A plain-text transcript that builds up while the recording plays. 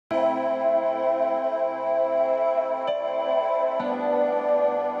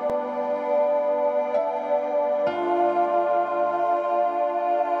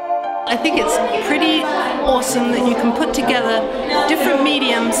I think it's pretty awesome that you can put together different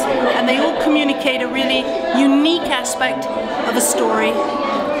mediums and they all communicate a really unique aspect of a story,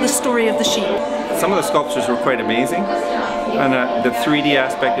 the story of the sheep. Some of the sculptures were quite amazing, and the 3D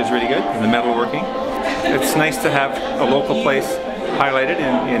aspect is really good, and the metalworking. It's nice to have a local place highlighted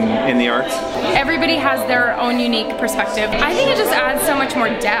in the arts. Everybody has their own unique perspective. I think it just adds so much more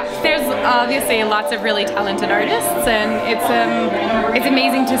depth. There's obviously lots of really talented artists, and it's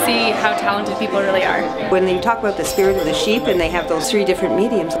amazing to see how talented people really are. When you talk about the spirit of the sheep, and they have those 3 different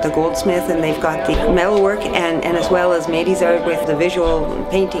mediums, the goldsmith, and they've got the metalwork, and as well as Mady's art with the visual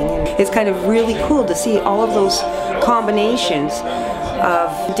painting. And it's kind of really cool to see all of those combinations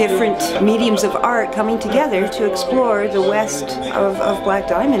of different mediums of art coming together to explore the west of Black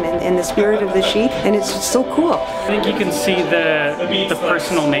Diamond and the spirit of the sheep, and it's so cool. I think you can see the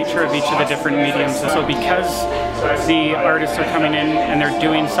personal nature of each of the different mediums. So because the artists are coming in and they're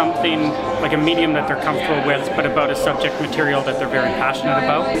doing something like a medium that they're comfortable with, but about a subject material that they're very passionate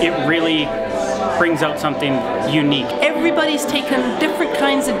about, it really brings out something unique. Everybody's taken different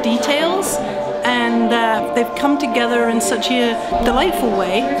kinds of details and they've come together in such a delightful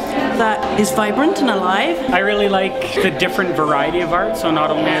way that is vibrant and alive. I really like the different variety of art, so not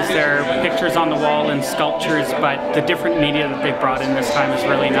only is there pictures on the wall and sculptures, but the different media that they've brought in this time is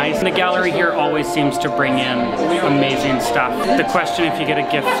really nice. And the gallery here always seems to bring in amazing stuff. The question if you get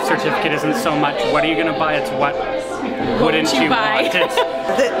a gift certificate isn't so much what are you going to buy, it's what wouldn't you buy?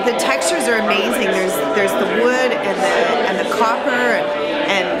 The textures are amazing. There's the wood and the copper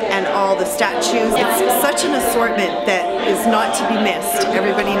and all the statues. It's such an assortment that is not to be missed.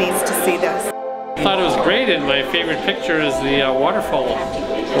 Everybody needs to see this. I thought it was great, and my favorite picture is the waterfall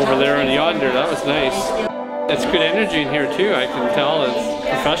over there on yonder. That was nice. It's good energy in here too. I can tell it's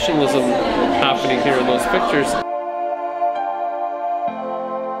professionalism happening here in those pictures.